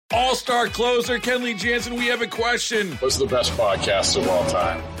All-star closer Kenley Jansen, we have a question. What's the best podcast of all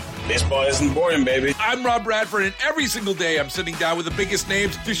time? Baseball isn't boring, baby. I'm Rob Bradford, and every single day I'm sitting down with the biggest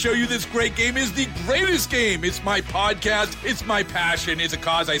names to show you this great game is the greatest game. It's my podcast. It's my passion. It's a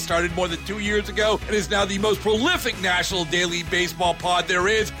cause I started more than 2 years ago and is now the most prolific national daily baseball pod there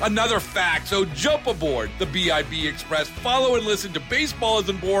is. Another fact. So jump aboard the BIB Express. Follow and listen to Baseball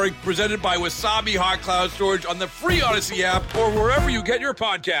Isn't Boring, presented by Wasabi Hot Cloud Storage on the free Odyssey app or wherever you get your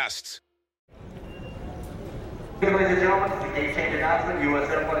podcasts. Ladies and gentlemen, the gate change announcement. U.S.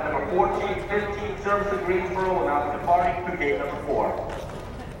 Airplane number 1415, service to Greensboro, will now be departing to gate number 4.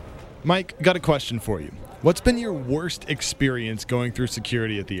 Mike, got a question for you. What's been your worst experience going through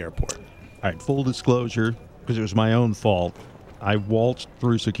security at the airport? All right, full disclosure, because it was my own fault. I waltzed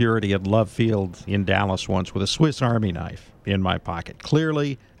through security at Love Field in Dallas once with a Swiss Army knife in my pocket.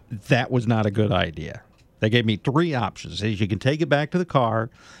 Clearly, that was not a good idea. They gave me 3 options. You can take it back to the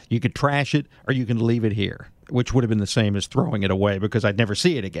car, you could trash it, or you can leave it here, which would have been the same as throwing it away because I'd never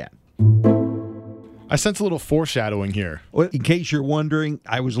see it again. I sense a little foreshadowing here. Well, in case you're wondering,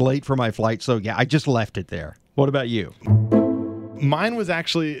 I was late for my flight, so yeah, I just left it there. What about you? Mine was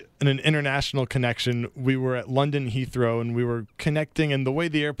actually an international connection. We were at London Heathrow, and we were connecting, and the way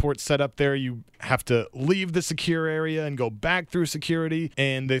the airport's set up there, you have to leave the secure area and go back through security,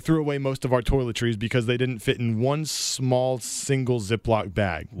 and they threw away most of our toiletries because they didn't fit in one small single Ziploc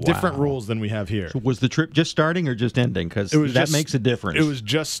bag. Wow. Different rules than we have here. So was the trip just starting or just ending? Because that makes a difference. It was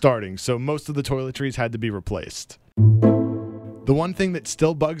just starting, so most of the toiletries had to be replaced. The one thing that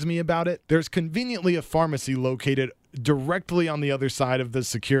still bugs me about it, there's conveniently a pharmacy located directly on the other side of the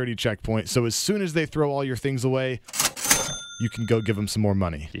security checkpoint, so as soon as they throw all your things away, you can go give them some more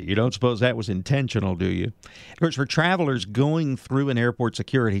money. You don't suppose that was intentional, do you? Of course, for travelers, going through an airport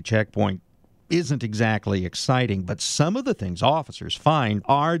security checkpoint isn't exactly exciting, but some of the things officers find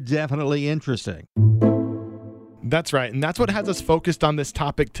are definitely interesting. That's right, and that's what has us focused on this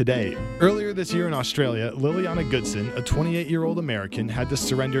topic today. Earlier this year in Australia, Liliana Goodson, a 28-year-old American, had to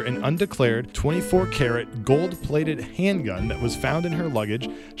surrender an undeclared 24-carat gold-plated handgun that was found in her luggage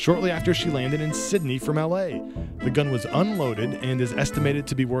shortly after she landed in Sydney from L.A. The gun was unloaded and is estimated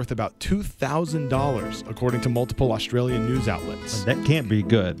to be worth about $2,000, according to multiple Australian news outlets. That can't be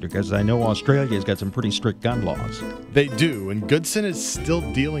good, because I know Australia's got some pretty strict gun laws. They do, and Goodson is still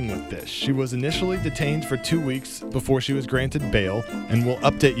dealing with this. She was initially detained for 2 weeks before she was granted bail, and we'll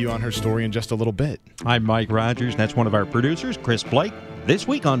update you on her story in just a little bit. I'm Mike Rogers. That's one of our producers, Chris Blake. This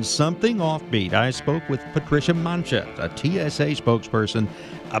week on Something Offbeat, I spoke with Patricia Mancha, a TSA spokesperson,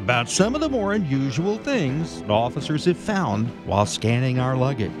 about some of the more unusual things officers have found while scanning our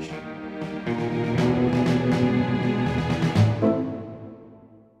luggage.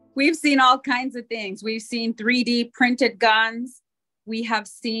 We've seen all kinds of things. We've seen 3D printed guns. We have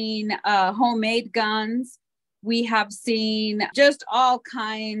seen homemade guns. We have seen just all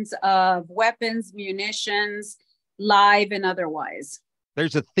kinds of weapons, munitions, live and otherwise.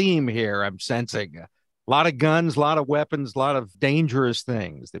 There's a theme here I'm sensing. A lot of guns, a lot of weapons, a lot of dangerous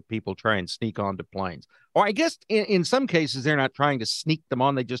things that people try and sneak onto planes. Or I guess in some cases, they're not trying to sneak them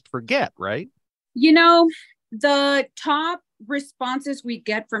on. They just forget, right? You know, the top responses we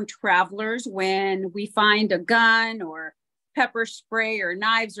get from travelers when we find a gun or pepper spray or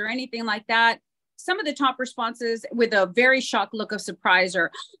knives or anything like that, some of the top responses with a very shocked look of surprise are,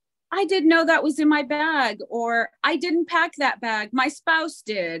 I didn't know that was in my bag, or I didn't pack that bag, my spouse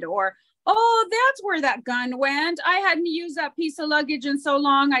did, or, oh, that's where that gun went. I hadn't used that piece of luggage in so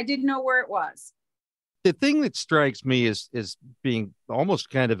long, I didn't know where it was. The thing that strikes me as being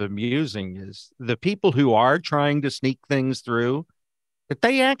almost kind of amusing is the people who are trying to sneak things through, that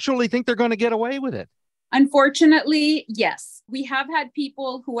they actually think they're going to get away with it. Unfortunately, yes. We have had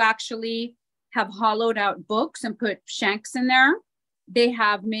people who actually have hollowed out books and put shanks in there. They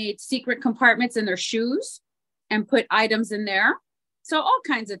have made secret compartments in their shoes and put items in there. So all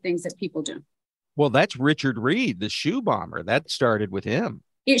kinds of things that people do. Well, that's Richard Reed, the shoe bomber. That started with him.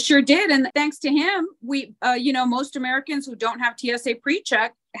 It sure did. And thanks to him, we, most Americans who don't have TSA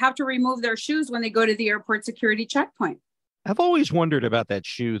pre-check have to remove their shoes when they go to the airport security checkpoint. I've always wondered about that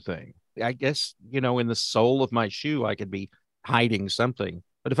shoe thing. I guess, in the sole of my shoe, I could be hiding something.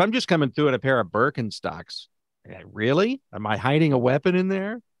 But if I'm just coming through in a pair of Birkenstocks, really? Am I hiding a weapon in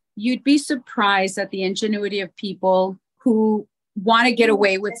there? You'd be surprised at the ingenuity of people who want to get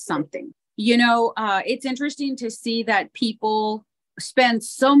away with something. It's interesting to see that people spend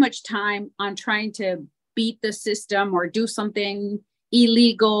so much time on trying to beat the system or do something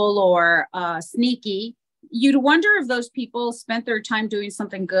illegal or sneaky. You'd wonder if those people spent their time doing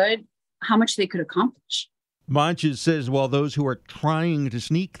something good, how much they could accomplish. Monches says while those who are trying to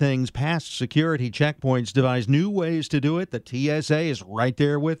sneak things past security checkpoints devise new ways to do it, the TSA is right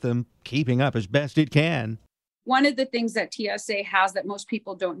there with them, keeping up as best it can. One of the things that TSA has that most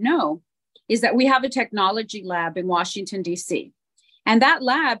people don't know is that we have a technology lab in Washington, D.C. And that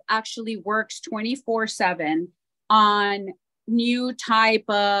lab actually works 24/7 on new type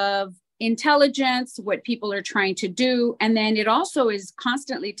of intelligence, what people are trying to do. And then it also is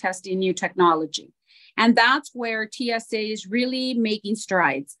constantly testing new technology. And that's where TSA is really making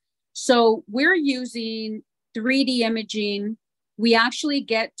strides. So we're using 3D imaging. We actually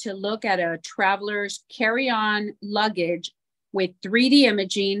get to look at a traveler's carry-on luggage with 3D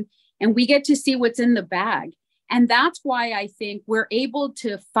imaging, and we get to see what's in the bag. And that's why I think we're able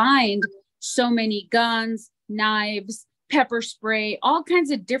to find so many guns, knives, pepper spray, all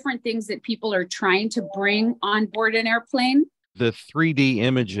kinds of different things that people are trying to bring on board an airplane. The 3D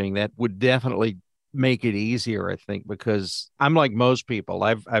imaging, that would definitely make it easier, I think, because I'm like most people.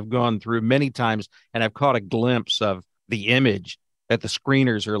 I've gone through many times and I've caught a glimpse of the image that the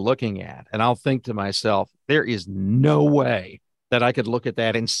screeners are looking at. And I'll think to myself, there is no way that I could look at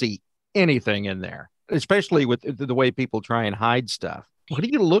that and see anything in there, especially with the way people try and hide stuff. What are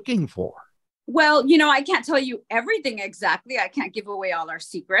you looking for? Well, I can't tell you everything exactly. I can't give away all our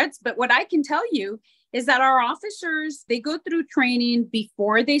secrets, but what I can tell you is that our officers, they go through training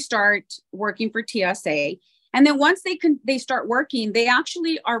before they start working for TSA. And then once they start working, they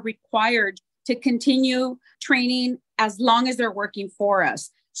actually are required to continue training as long as they're working for us.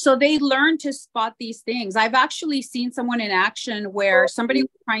 So they learn to spot these things. I've actually seen someone in action where somebody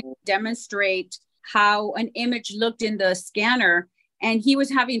was trying to demonstrate how an image looked in the scanner, and he was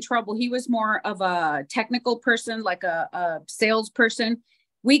having trouble. He was more of a technical person, like a salesperson.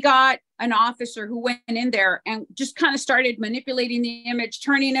 We got an officer who went in there and just kind of started manipulating the image,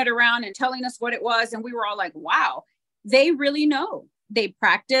 turning it around and telling us what it was. And we were all like, wow, they really know. They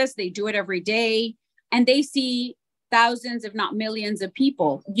practice, they do it every day, and they see thousands, if not millions of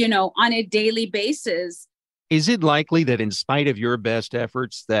people, on a daily basis. Is it likely that in spite of your best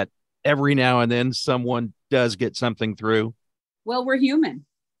efforts that every now and then someone does get something through? Well, we're human,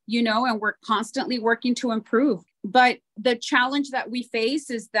 and we're constantly working to improve. But the challenge that we face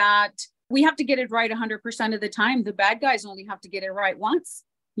is that we have to get it right 100% of the time. The bad guys only have to get it right once.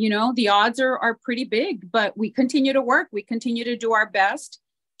 The odds are pretty big, but we continue to work. We continue to do our best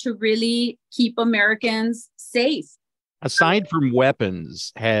to really keep Americans safe. Aside from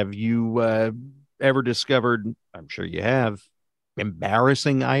weapons, have you ever discovered, I'm sure you have,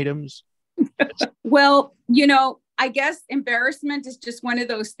 embarrassing items? Well, I guess embarrassment is just one of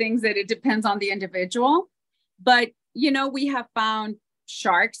those things that it depends on the individual. But, we have found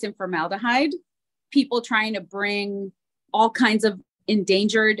sharks in formaldehyde, people trying to bring all kinds of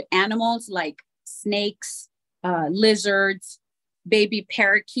endangered animals like snakes, lizards, baby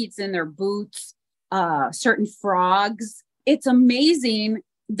parakeets in their boots, certain frogs. It's amazing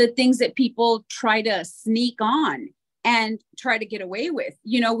the things that people try to sneak on and try to get away with.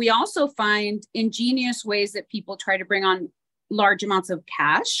 We also find ingenious ways that people try to bring on large amounts of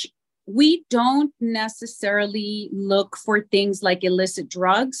cash. We don't necessarily look for things like illicit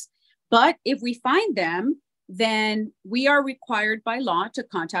drugs, but if we find them, then we are required by law to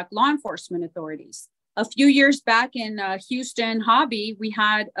contact law enforcement authorities. A few years back in Houston Hobby, we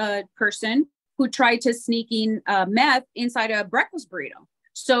had a person who tried to sneak in meth inside a breakfast burrito.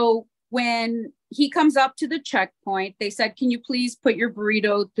 So when he comes up to the checkpoint, they said, "Can you please put your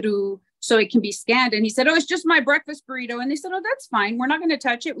burrito through so it can be scanned?" And he said, "Oh, it's just my breakfast burrito." And they said, "Oh, that's fine. We're not going to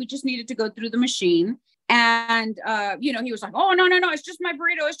touch it. We just needed to go through the machine." And, he was like, "Oh, no, it's just my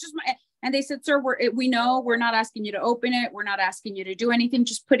burrito. It's just my," and they said, "Sir, we know we're not asking you to open it. We're not asking you to do anything.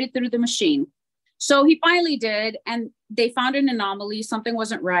 Just put it through the machine." So he finally did, and they found an anomaly. Something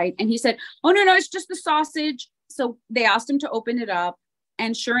wasn't right. And he said, "Oh, no, it's just the sausage." So they asked him to open it up.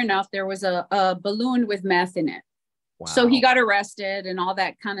 And sure enough, there was a balloon with meth in it. Wow. So he got arrested and all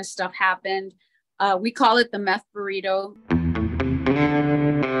that kind of stuff happened. We call it the meth burrito.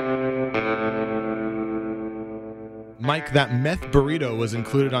 Mike, that meth burrito was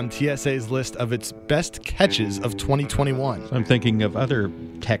included on TSA's list of its best catches of 2021. I'm thinking of other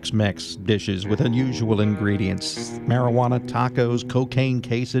Tex-Mex dishes with unusual ingredients. Marijuana tacos, cocaine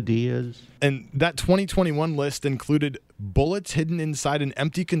quesadillas. And that 2021 list included bullets hidden inside an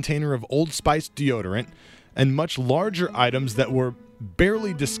empty container of Old Spice deodorant and much larger items that were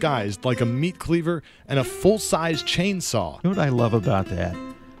barely disguised, like a meat cleaver and a full-size chainsaw. You know what I love about that?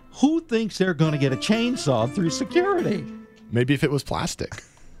 Who thinks they're going to get a chainsaw through security? Maybe if it was plastic.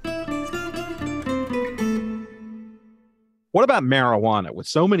 What about marijuana? With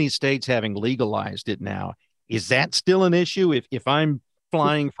so many states having legalized it now, Is that still an issue? If I'm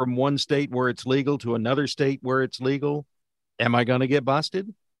flying from one state where it's legal to another state where it's legal, am I going to get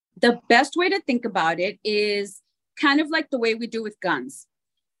busted? The best way to think about it is kind of like the way we do with guns.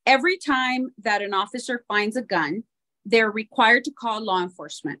 Every time that an officer finds a gun, they're required to call law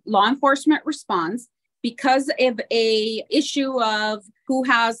enforcement. Law enforcement responds because of a issue of who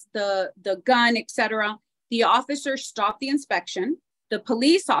has the gun, etc. The officers stop the inspection. The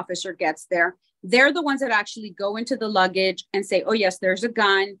police officer gets there. They're the ones that actually go into the luggage and say, oh, yes, there's a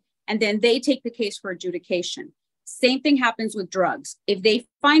gun. And then they take the case for adjudication. Same thing happens with drugs. If they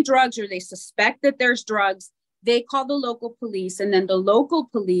find drugs or they suspect that there's drugs, they call the local police, and then the local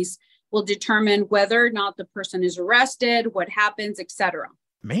police will determine whether or not the person is arrested, what happens, etc.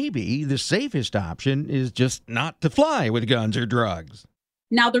 Maybe the safest option is just not to fly with guns or drugs.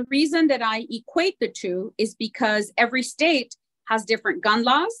 Now, the reason that I equate the two is because every state has different gun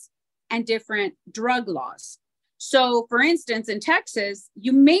laws and different drug laws. So, for instance, in Texas,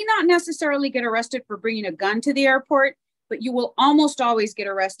 you may not necessarily get arrested for bringing a gun to the airport, but you will almost always get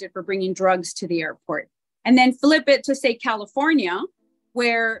arrested for bringing drugs to the airport. And then flip it to, say, California,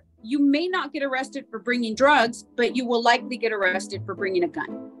 where you may not get arrested for bringing drugs, but you will likely get arrested for bringing a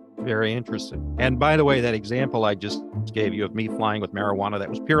gun. Very interesting. And by the way, that example I just gave you of me flying with marijuana, that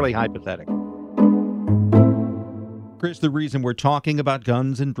was purely hypothetical. Chris, the reason we're talking about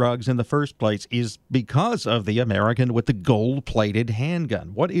guns and drugs in the first place is because of the American with the gold-plated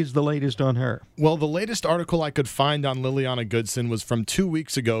handgun. What is the latest on her? Well, the latest article I could find on Liliana Goodson was from 2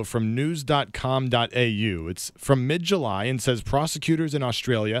 weeks ago from news.com.au. It's from mid-July and says prosecutors in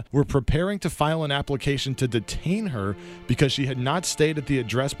Australia were preparing to file an application to detain her because she had not stayed at the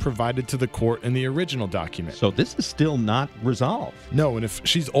address provided to the court in the original document. So this is still not resolved. No, and if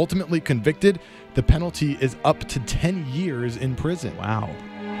she's ultimately convicted, the penalty is up to 10 years in prison. Wow.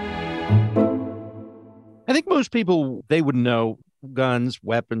 I think most people, they would know guns,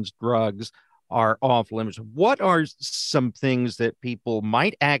 weapons, drugs are off limits. What are some things that people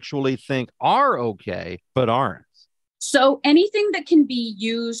might actually think are okay, but aren't? So anything that can be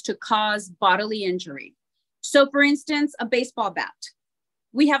used to cause bodily injury. So for instance, a baseball bat.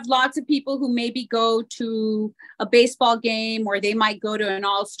 We have lots of people who maybe go to a baseball game, or they might go to an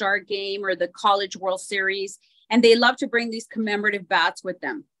all-star game or the College World Series, and they love to bring these commemorative bats with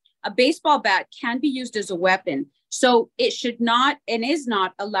them. A baseball bat can be used as a weapon, so it should not and is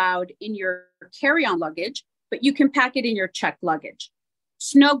not allowed in your carry-on luggage, but you can pack it in your checked luggage.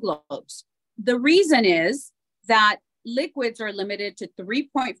 Snow globes. The reason is that liquids are limited to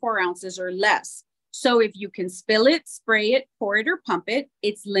 3.4 ounces or less. So if you can spill it, spray it, pour it, or pump it,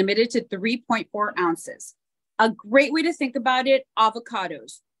 it's limited to 3.4 ounces. A great way to think about it,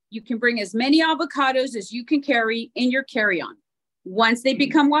 avocados. You can bring as many avocados as you can carry in your carry-on. Once they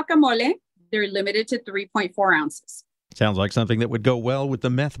become guacamole, they're limited to 3.4 ounces. Sounds like something that would go well with the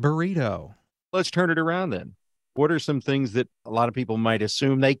meth burrito. Let's turn it around then. What are some things that a lot of people might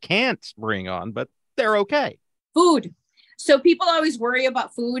assume they can't bring on, but they're okay? Food. So people always worry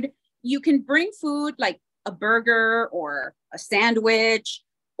about food. You can bring food like a burger or a sandwich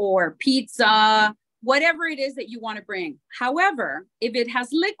or pizza, whatever it is that you want to bring. However, if it has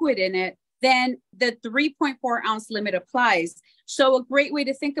liquid in it, then the 3.4 ounce limit applies. So a great way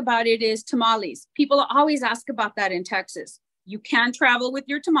to think about it is tamales. People always ask about that in Texas. You can travel with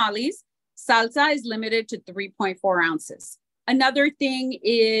your tamales. Salsa is limited to 3.4 ounces. Another thing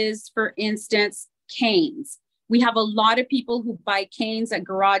is, for instance, canes. We have a lot of people who buy canes at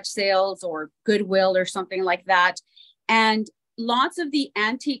garage sales or Goodwill or something like that. And lots of the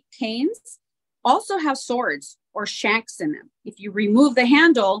antique canes also have swords or shanks in them. If you remove the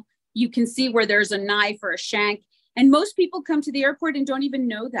handle, you can see where there's a knife or a shank. And most people come to the airport and don't even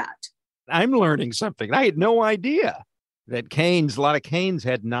know that. I'm learning something. I had no idea that canes, a lot of canes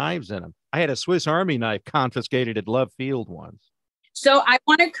had knives in them. I had a Swiss Army knife confiscated at Love Field once. So I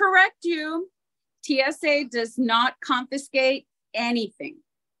want to correct you. TSA does not confiscate anything.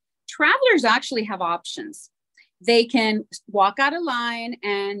 Travelers actually have options. They can walk out of line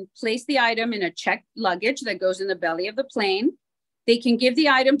and place the item in a checked luggage that goes in the belly of the plane. They can give the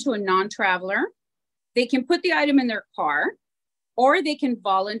item to a non-traveler. They can put the item in their car, or they can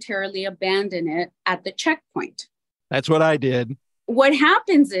voluntarily abandon it at the checkpoint. That's what I did. What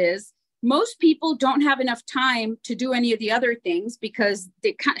happens is most people don't have enough time to do any of the other things because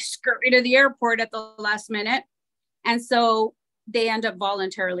they kind of scurry to the airport at the last minute. And so they end up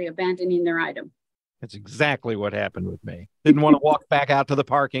voluntarily abandoning their item. That's exactly what happened with me. Didn't want to walk back out to the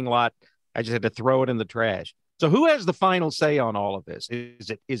parking lot. I just had to throw it in the trash. So who has the final say on all of this?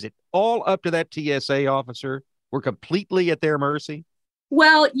 Is it all up to that TSA officer? We're completely at their mercy?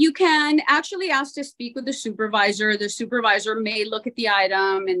 Well, you can actually ask to speak with the supervisor. The supervisor may look at the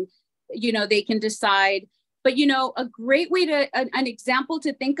item and, they can decide. But, a great way an example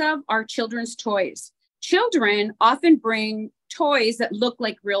to think of are children's toys. Children often bring toys that look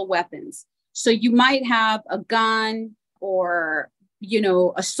like real weapons. So you might have a gun or,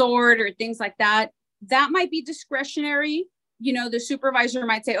 a sword or things like that. That might be discretionary. The supervisor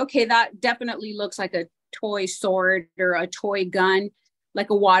might say, okay, that definitely looks like a toy sword or a toy gun, like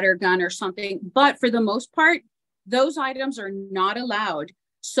a water gun or something. But for the most part, those items are not allowed.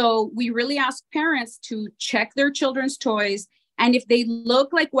 So we really ask parents to check their children's toys. And if they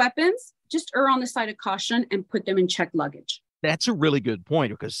look like weapons, just err on the side of caution and put them in checked luggage. That's a really good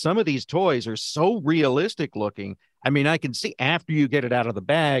point, because some of these toys are so realistic looking. I mean, I can see after you get it out of the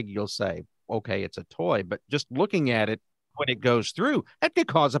bag, you'll say, okay, it's a toy. But just looking at it when it goes through, that could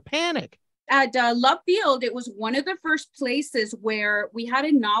cause a panic. At Love Field, it was one of the first places where we had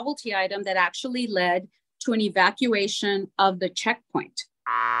a novelty item that actually led to an evacuation of the checkpoint.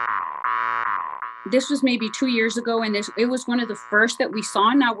 This was maybe 2 years ago, and it was one of the first that we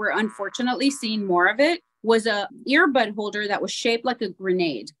saw. Now we're unfortunately seeing more of it. Was a earbud holder that was shaped like a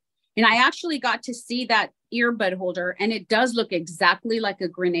grenade. And I actually got to see that earbud holder, and it does look exactly like a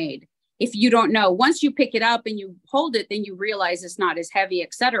grenade. If you don't know, once you pick it up and you hold it, then you realize it's not as heavy,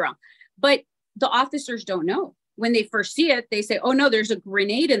 etc. But the officers don't know. When they first see it, they say, oh no, there's a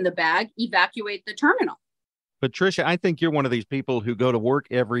grenade in the bag, evacuate the terminal. Patricia, I think you're one of these people who go to work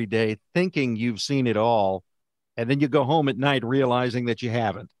every day thinking you've seen it all, and then you go home at night realizing that you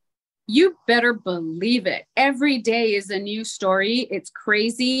haven't. You better believe it. Every day is a new story. It's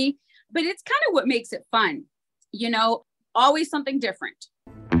crazy, but it's kind of what makes it fun. Always something different.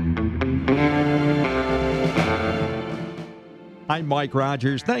 I'm Mike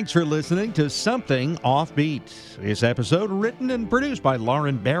Rogers. Thanks for listening to Something Offbeat. This episode written and produced by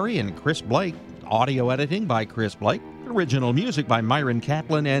Lauren Barry and Chris Blake. Audio editing by Chris Blake. Original music by Myron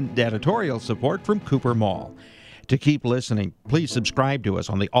Kaplan, and editorial support from Cooper Mall. To keep listening, please subscribe to us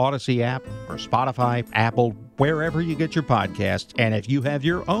on the Odyssey app or Spotify, Apple, wherever you get your podcasts. And if you have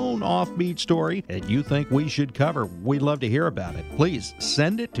your own offbeat story that you think we should cover, we'd love to hear about it. Please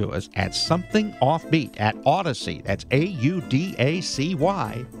send it to us at somethingoffbeat at Odyssey. That's AUDACY.com.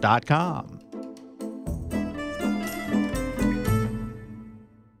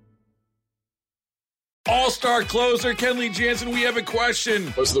 All-star closer Kenley Jansen, we have a question.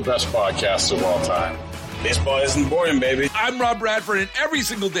 What's the best podcast of all time? Baseball isn't boring, baby. I'm Rob Bradford, and every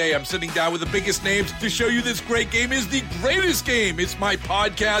single day I'm sitting down with the biggest names to show you this great game is the greatest game. It's my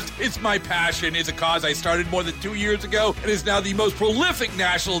podcast. It's my passion. It's a cause I started more than 2 years ago and is now the most prolific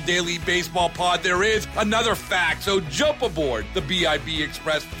national daily baseball pod there is. Another fact, so jump aboard the BIB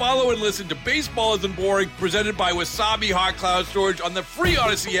Express. Follow and listen to Baseball Isn't Boring, presented by Wasabi Hot Cloud Storage on the free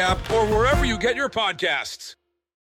Odyssey app or wherever you get your podcasts.